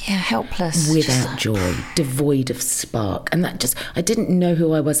flat. Yeah, helpless. Without joy, devoid of spark. And I didn't know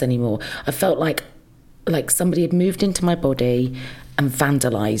who I was anymore. I felt like somebody had moved into my body and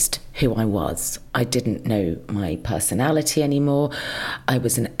vandalised who I was. I didn't know my personality anymore. I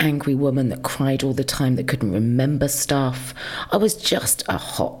was an angry woman that cried all the time, that couldn't remember stuff. I was just a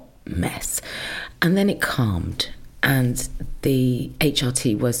hot mess. And then it calmed, and the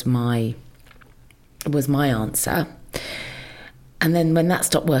HRT was my answer. And then when that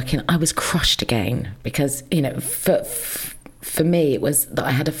stopped working, I was crushed again because, for me, it was that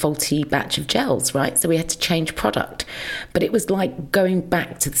I had a faulty batch of gels, right? So we had to change product. But it was like going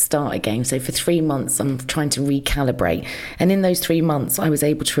back to the start again. So for 3 months, I'm trying to recalibrate. And in those 3 months, I was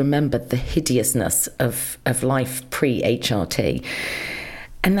able to remember the hideousness of life pre-HRT.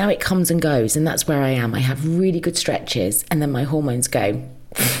 And now it comes and goes. And that's where I am. I have really good stretches. And then my hormones go,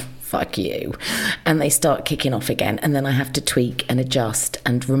 fuck you. And they start kicking off again. And then I have to tweak and adjust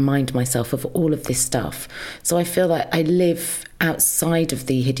and remind myself of all of this stuff. So I feel like I live outside of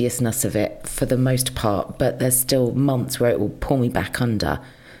the hideousness of it for the most part, but there's still months where it will pull me back under.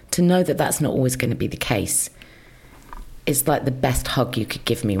 To know that that's not always going to be the case is like the best hug you could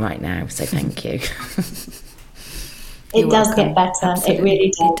give me right now. So thank you. It does get better. Absolutely. It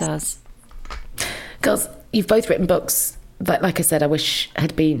really does. It does. Girls, you've both written books that, like I said, I wish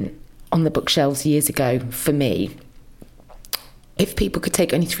had been on the bookshelves years ago for me. If people could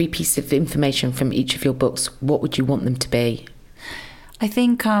take only 3 pieces of information from each of your books, what would you want them to be? I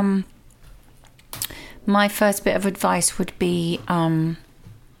think my first bit of advice would be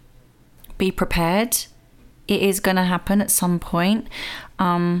prepared. It is going to happen at some point,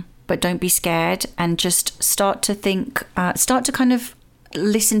 but don't be scared, and just start to kind of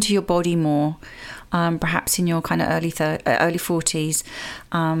listen to your body more. Perhaps in your kind of early 40s,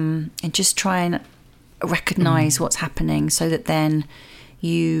 and just try and recognise what's happening, so that then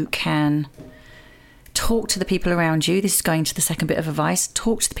you can talk to the people around you. This is going to the second bit of advice.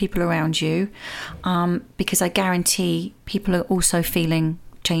 Talk to the people around you, because I guarantee people are also feeling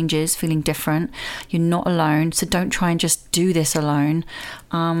changes, feeling different. You're not alone, so don't try and just do this alone.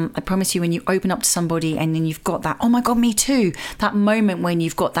 I promise you, when you open up to somebody and then you've got that, oh my God, me too, that moment when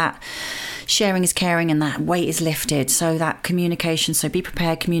you've got that sharing is caring and that weight is lifted. So that communication, so be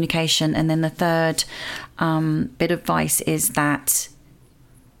prepared, communication. And then the third bit of advice is that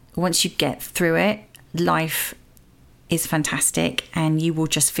once you get through it, life is fantastic, and you will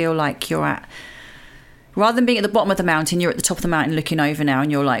just feel like you're at, rather than being at the bottom of the mountain, you're at the top of the mountain looking over now,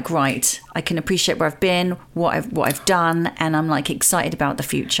 and you're like, right, I can appreciate where I've been, what I've done, and I'm like excited about the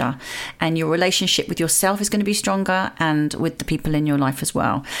future. And your relationship with yourself is going to be stronger, and with the people in your life as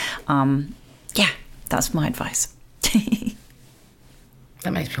well. Yeah, that's my advice.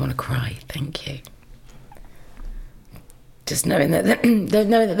 That makes me want to cry. Thank you. Just knowing that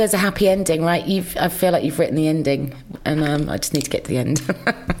there's a happy ending, right? I feel like you've written the ending, and I just need to get to the end.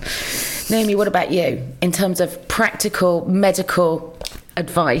 Naomi, what about you in terms of practical medical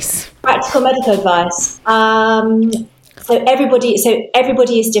advice? Practical medical advice. So everybody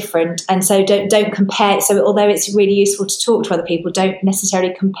is different, and so don't compare. So although it's really useful to talk to other people, don't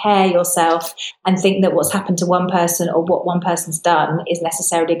necessarily compare yourself and think that what's happened to one person or what one person's done is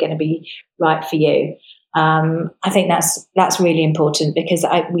necessarily going to be right for you. I think that's really important, because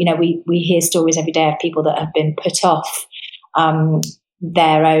we hear stories every day of people that have been put off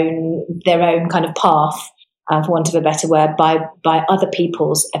their own kind of path, for want of a better word, by other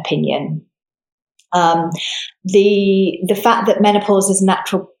people's opinion. The fact that menopause is a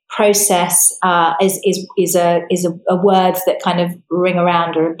natural process is a word that kind of ring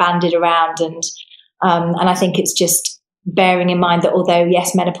around or are bandied around, and I think it's just bearing in mind that although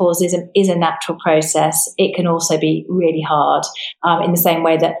yes, menopause is a natural process, it can also be really hard, in the same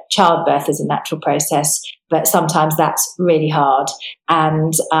way that childbirth is a natural process, but sometimes that's really hard,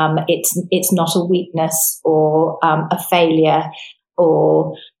 and it's not a weakness or a failure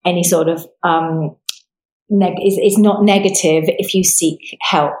or any sort of it's not negative if you seek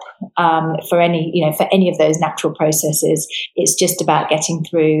help for any of those natural processes. It's just about getting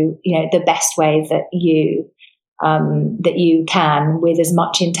through the best way that you that you can, with as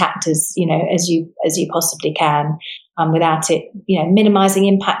much intact as you possibly can, without it minimizing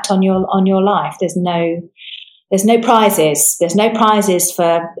impact on your life. There's no prizes. There's no prizes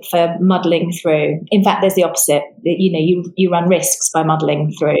for muddling through. In fact, there's the opposite. You run risks by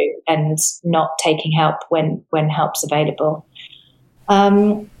muddling through and not taking help when help's available.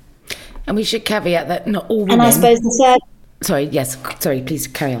 And we should caveat that not all women. And I suppose the third. Sorry, please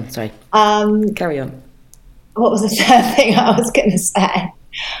carry on. Sorry. Carry on. What was the third thing I was going to say?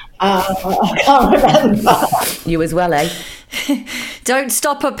 I can't remember. You as well, eh? Don't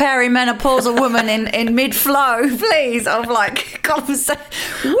stop a perimenopausal woman in mid-flow, please. I'm like,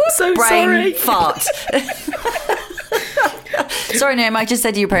 so brain sorry. fart. Sorry, Naomi, I just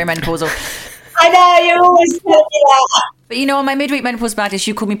said you were perimenopausal. I know, you always tell me that. But on my midweek menopause madness,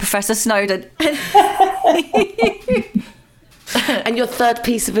 you called me Professor Snowdon. And your third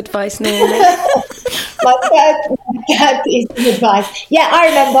piece of advice, Naomi? My third piece of advice. Yeah,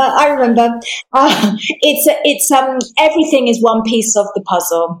 I remember. It's everything is one piece of the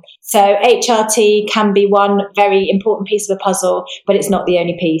puzzle. So HRT can be one very important piece of the puzzle, but it's not the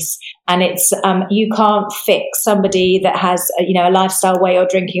only piece. And it's you can't fix somebody that has a lifestyle where you're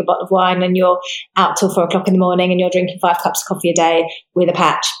drinking a bottle of wine and you're out till 4 o'clock in the morning and you're drinking 5 cups of coffee a day with a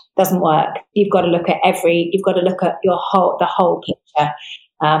patch. Doesn't work. You've got to look at the whole picture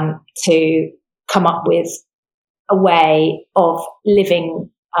to come up with a way of living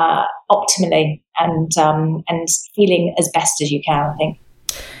optimally and feeling as best as you can, I think.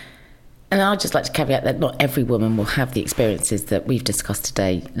 And I'd just like to caveat that not every woman will have the experiences that we've discussed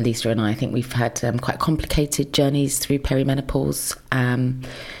today. Lisa and I think we've had quite complicated journeys through perimenopause.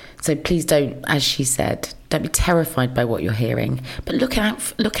 So please don't, as she said, don't be terrified by what you're hearing, but look out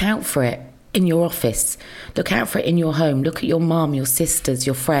for it in your office. Look out for it in your home. Look at your mum, your sisters,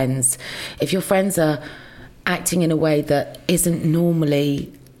 your friends. If your friends are acting in a way that isn't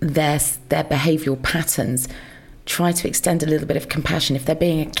normally their behavioural patterns, try to extend a little bit of compassion. If they're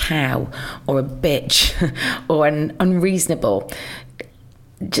being a cow or a bitch or unreasonable,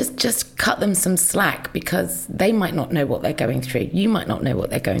 just cut them some slack, because they might not know what they're going through. You might not know what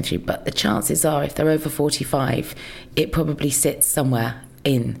they're going through, but the chances are, if they're over 45, it probably sits somewhere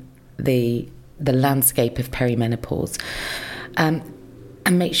in the landscape of perimenopause. And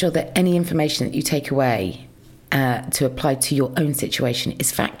make sure that any information that you take away to apply to your own situation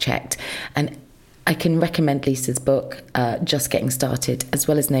is fact-checked. And I can recommend Lisa's book, Just Getting Started, as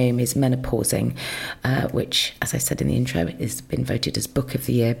well as Naomi's Menopausing, which, as I said in the intro, has been voted as Book of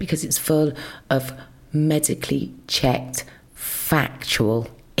the Year because it's full of medically checked, factual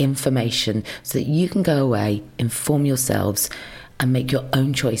information so that you can go away, inform yourselves, and make your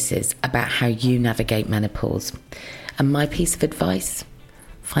own choices about how you navigate menopause. And my piece of advice,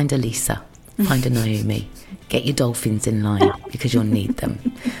 find a Lisa, find a Naomi, get your dolphins in line, because you'll need them.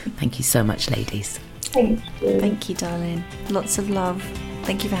 Thank you so much, ladies. Thank you. Thank you, darling. Lots of love.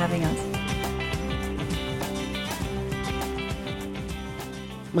 Thank you for having us.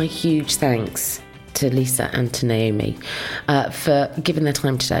 My huge thanks to Lisa and to Naomi for giving their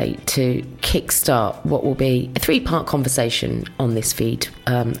time today to kickstart what will be a 3-part conversation on this feed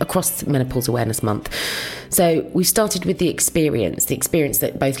across Menopause Awareness Month. So we started with the experience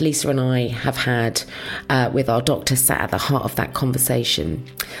that both Lisa and I have had with our doctor sat at the heart of that conversation.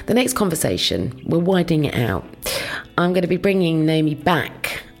 The next conversation, we're widening it out. I'm going to be bringing Naomi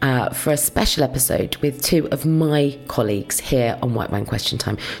back for a special episode with 2 of my colleagues here on White Wine Question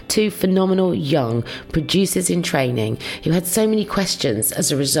Time. 2 phenomenal young producers in training who had so many questions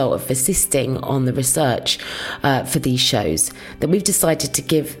as a result of assisting on the research for these shows that we've decided to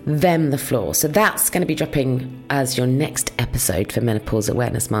give them the floor. So that's going to be dropping as your next episode for Menopause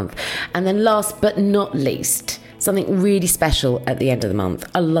Awareness Month. And then last but not least, something really special at the end of the month,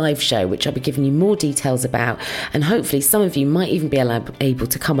 a live show, which I'll be giving you more details about. And hopefully some of you might even be able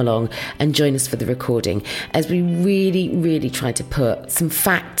to come along and join us for the recording, as we really, really try to put some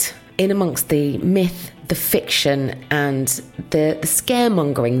fact in amongst the myth, the fiction and the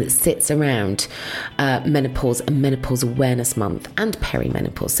scaremongering that sits around menopause and Menopause Awareness Month and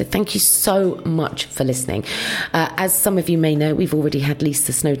perimenopause. So thank you so much for listening. As some of you may know, we've already had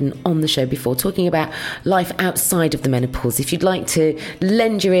Lisa Snowdon on the show before talking about life outside of the menopause. If you'd like to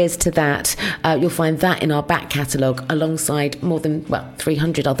lend your ears to that, you'll find that in our back catalogue alongside more than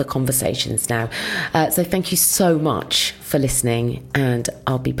 300 other conversations now. So thank you so much for listening, and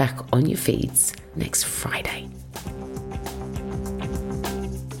I'll be back on your feeds next Friday.